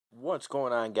What's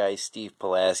going on, guys? Steve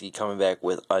Pulaski coming back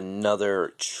with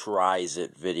another Tries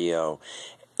It video.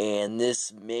 And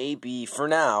this may be, for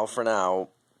now,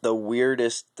 the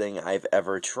weirdest thing I've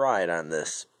ever tried on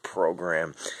this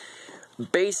program.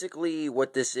 Basically,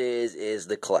 what this is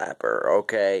the clapper,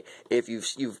 okay? If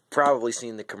you've probably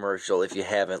seen the commercial. If you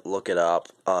haven't, look it up.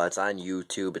 It's on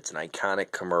YouTube. It's an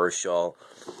iconic commercial.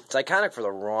 It's iconic for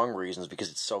the wrong reasons because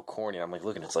it's so corny. I'm like,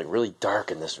 looking, it's like really dark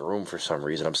in this room for some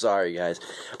reason. I'm sorry, guys.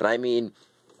 But I mean,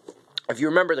 if you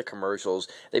remember the commercials,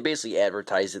 they basically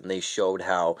advertised it and they showed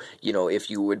how, you know, if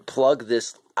you would plug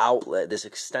this outlet, this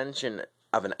extension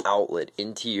of an outlet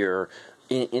into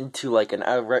like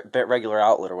a regular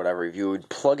outlet or whatever, if you would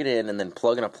plug it in and then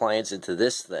plug an appliance into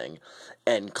this thing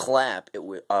and clap, it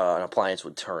would an appliance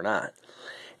would turn on.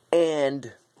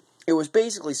 And it was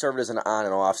basically served as an on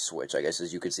and off switch, I guess,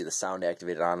 as you could see, the sound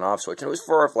activated on and off switch. And it was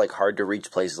for like hard to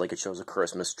reach places, like it shows a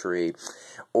Christmas tree,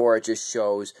 or it just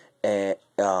shows a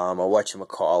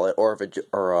whatchamacallit,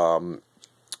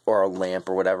 or a lamp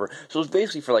or whatever. So it was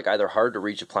basically for like either hard to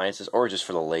reach appliances or just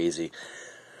for the lazy.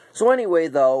 So anyway,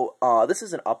 though, this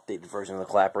is an updated version of the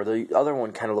clapper. The other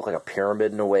one kind of looked like a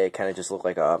pyramid in a way. It kind of just looked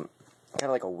like a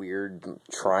weird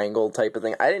triangle type of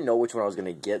thing. I didn't know which one I was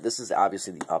going to get. This is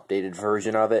obviously the updated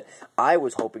version of it. I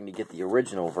was hoping to get the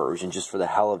original version just for the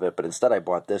hell of it, but instead I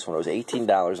bought this one. It was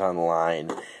 $18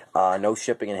 online. No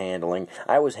shipping and handling.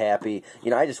 I was happy.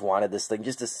 You know, I just wanted this thing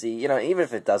just to see, you know, even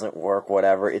if it doesn't work,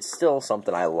 whatever, it's still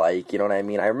something I like, you know what I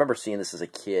mean? I remember seeing this as a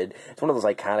kid. It's one of those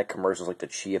iconic commercials, like the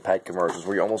Chia Pet commercials,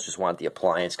 where you almost just want the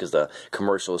appliance because the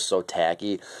commercial is so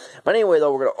tacky. But anyway,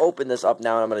 though, we're going to open this up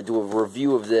now, and I'm going to do a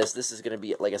review of this. This is going to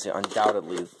be, like I said,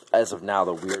 undoubtedly, as of now,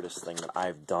 the weirdest thing that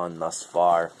I've done thus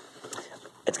far.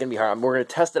 It's going to be hard. We're going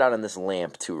to test it out on this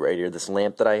lamp, too, right here. This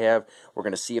lamp that I have. We're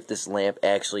going to see if this lamp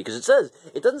actually... Because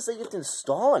it doesn't say you have to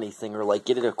install anything or, like,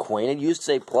 get it acquainted. You just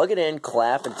say plug it in,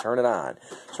 clap, and turn it on.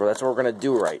 So that's what we're going to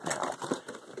do right now.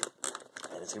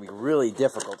 And it's going to be really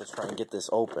difficult to try and get this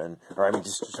open. Or, I mean,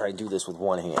 just to try and do this with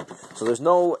one hand. So there's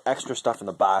no extra stuff in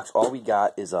the box. All we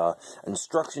got is an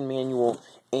instruction manual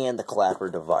and the clapper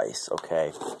device,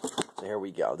 okay? So here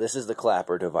we go. This is the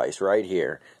clapper device right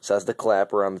here. It says the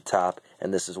clapper on the top,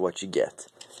 and this is what you get.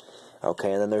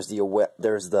 Okay, and then there's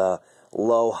the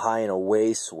low, high, and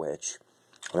away switch.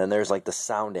 And then there's like the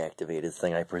sound activated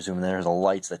thing, I presume. And there's the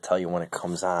lights that tell you when it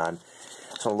comes on.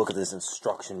 So I'll look at this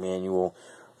instruction manual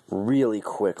really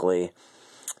quickly.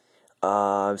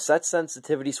 Set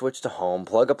sensitivity switch to home.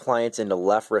 Plug appliance into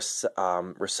left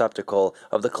receptacle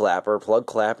of the clapper. Plug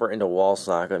clapper into wall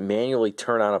socket. Manually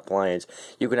turn on appliance.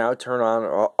 You can now turn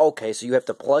on... Okay, so you have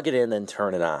to plug it in, then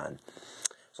turn it on.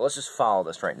 So let's just follow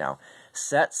this right now.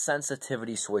 Set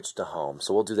sensitivity switch to home.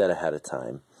 So we'll do that ahead of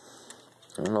time.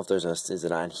 I don't know if there's a... Is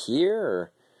it on here,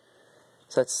 or...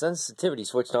 Set sensitivity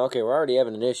switch. Now, okay, we're already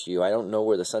having an issue. I don't know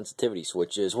where the sensitivity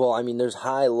switch is. Well, I mean, there's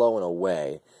high, low, and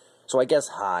away. So I guess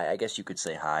high. I guess you could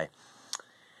say high.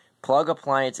 Plug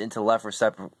appliance into left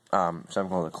receptacle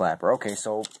of the clapper. Okay,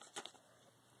 so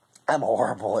I'm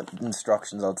horrible at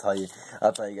instructions. I'll tell you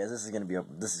guys. This is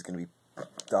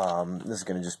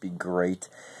gonna just be great.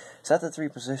 Set the 3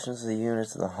 positions of the unit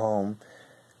to the home.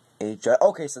 HI.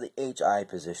 Okay, so the HI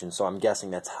position. So I'm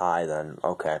guessing that's high then.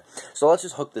 Okay, so let's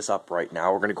just hook this up right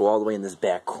now. We're gonna go all the way in this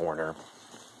back corner.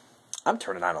 I'm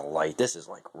turning on a light. This is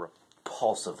like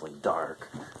repulsively dark.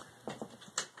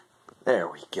 There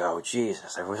we go.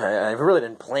 Jesus, I really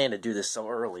didn't plan to do this so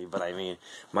early, but I mean,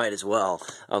 might as well.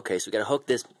 Okay, so we gotta hook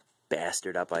this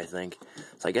bastard up, I think.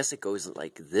 So I guess it goes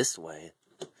like this way.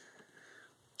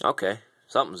 Okay,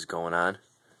 something's going on.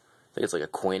 I think it's like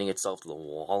acquainting itself to the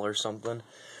wall or something.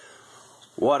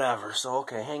 Whatever. So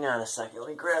okay, hang on a second. Let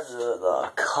me grab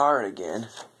the card again.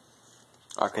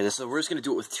 Okay, so we're just gonna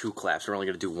do it with 2 claps. We're only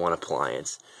gonna do 1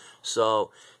 appliance.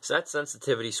 So set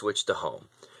sensitivity switch to home.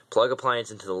 Plug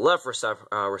appliance into the left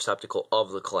receptacle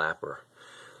of the clapper.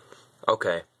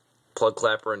 Okay. Plug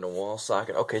clapper into wall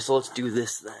socket. Okay, so let's do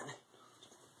this then.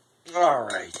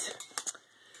 Alright.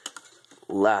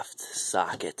 Left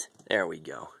socket. There we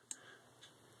go.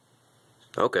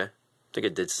 Okay. I think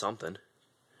it did something.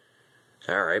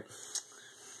 Alright.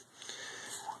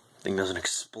 Thing doesn't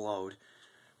explode.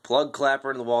 Plug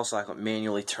clapper into the wall socket.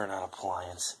 Manually turn on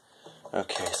appliance.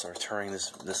 Okay, so we're turning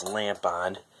this lamp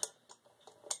on.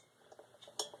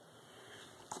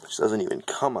 Which doesn't even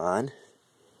come on.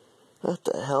 What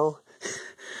the hell?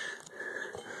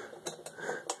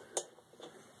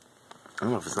 I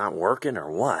don't know if it's not working or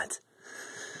what.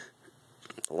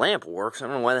 The lamp works. I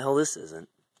don't know why the hell this isn't.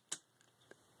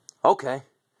 Okay.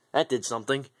 That did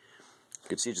something. You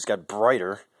can see it just got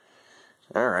brighter.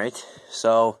 Alright.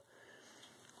 So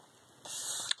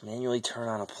Manually turn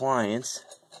on appliance.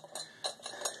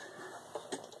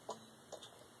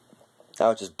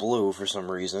 Now it just blew for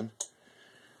some reason.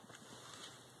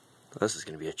 This is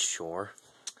going to be a chore.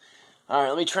 Alright,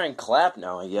 let me try and clap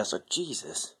now, I guess. Oh,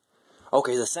 Jesus.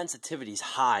 Okay, the sensitivity's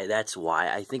high, that's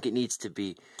why. I think it needs to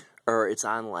be, or it's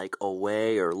on like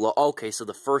away or low. Okay, so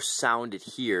the first sound it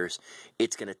hears,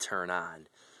 it's going to turn on.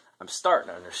 I'm starting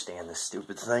to understand this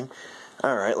stupid thing.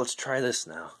 Alright, let's try this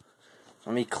now.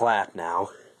 Let me clap now.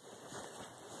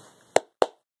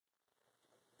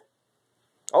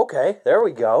 Okay, there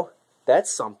we go.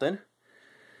 That's something.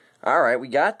 Alright, we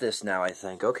got this now, I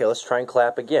think. Okay, let's try and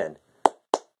clap again.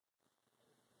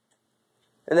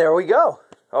 And there we go.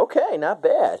 Okay, not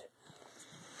bad.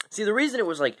 See, the reason it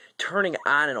was like turning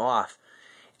on and off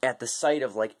at the sight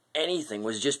of like anything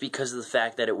was just because of the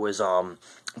fact that it was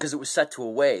because it was set to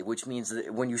away, which means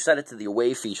that when you set it to the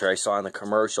away feature I saw in the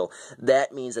commercial,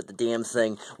 that means that the damn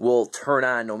thing will turn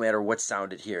on no matter what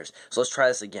sound it hears. So let's try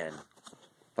this again.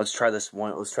 Let's try this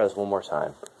one more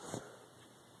time.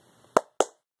 I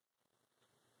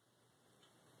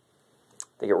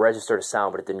think it registered a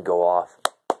sound, but it didn't go off.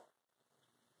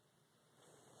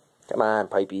 Come on,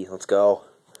 Pipey, let's go.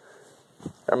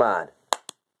 Come on.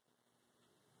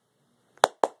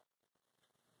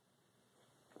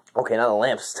 Okay, now the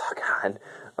lamp's stuck on.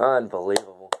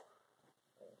 Unbelievable.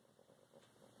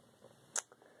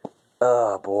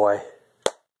 Oh, boy.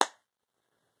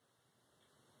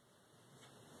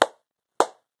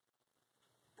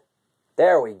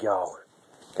 There we go.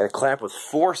 Gotta clap with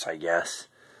force, I guess.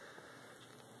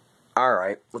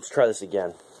 Alright, let's try this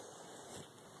again.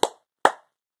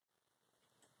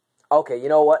 Okay, you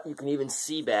know what? You can even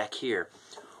see back here.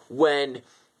 When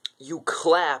you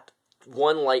clap,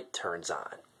 one light turns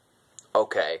on.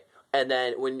 Okay. And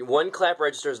then when one clap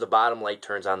registers, the bottom light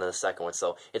turns on, then the second one.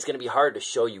 So it's going to be hard to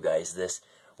show you guys this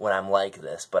when I'm like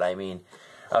this. But I mean,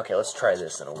 okay, let's try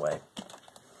this in a way.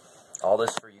 All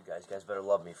this for you guys. You guys better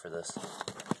love me for this.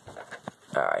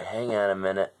 Alright, hang on a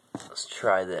minute. Let's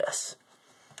try this.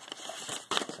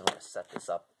 So I'm going to set this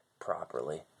up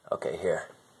properly. Okay, here.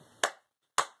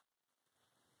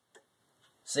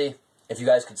 See, if you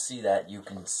guys could see that, you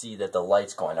can see that the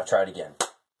light's going. I'll try it again.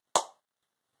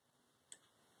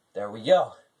 There we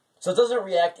go. So it doesn't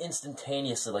react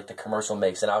instantaneously like the commercial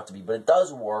makes it out to be, but it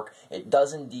does work. It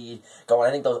does indeed go. And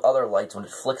I think those other lights, when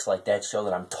it flicks like that, show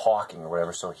that I'm talking or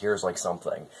whatever, so here's like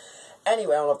something.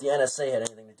 Anyway, I don't know if the NSA had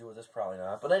anything to do with this, probably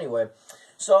not. But anyway,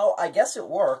 so I guess it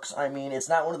works. I mean, it's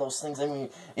not one of those things, I mean,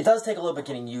 it does take a little bit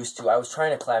getting used to. I was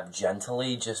trying to clap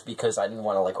gently just because I didn't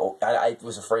want to, like, I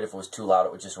was afraid if it was too loud,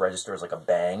 it would just register as like a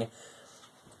bang.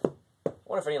 I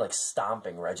wonder if any, like,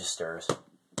 stomping registers.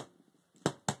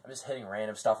 I'm just hitting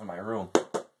random stuff in my room.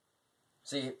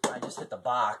 See, I just hit the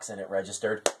box and it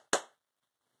registered.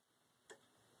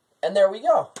 And there we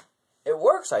go. It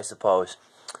works, I suppose.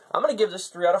 I'm going to give this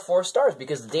 3 out of 4 stars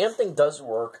because the damn thing does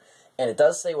work and it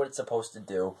does say what it's supposed to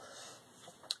do.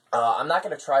 I'm not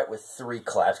going to try it with 3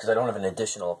 claps because I don't have an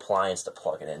additional appliance to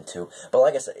plug it into. But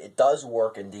like I said, it does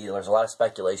work indeed. There's a lot of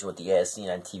speculation with the as seen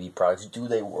on TV products. Do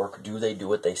they work? Do they do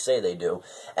what they say they do?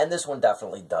 And this one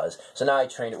definitely does. So now I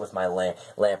trained it with my lamp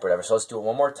or whatever. So let's do it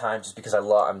one more time just because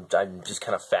I'm just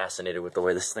kind of fascinated with the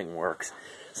way this thing works.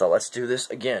 So let's do this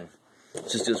again.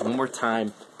 Let's just do this one more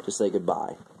time to say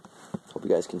goodbye. Hope you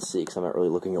guys can see because I'm not really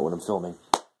looking at what I'm filming.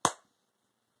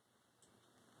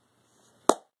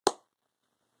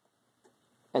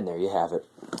 And there you have it.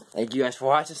 Thank you guys for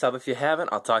watching. Sub if you haven't.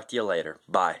 I'll talk to you later.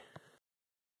 Bye.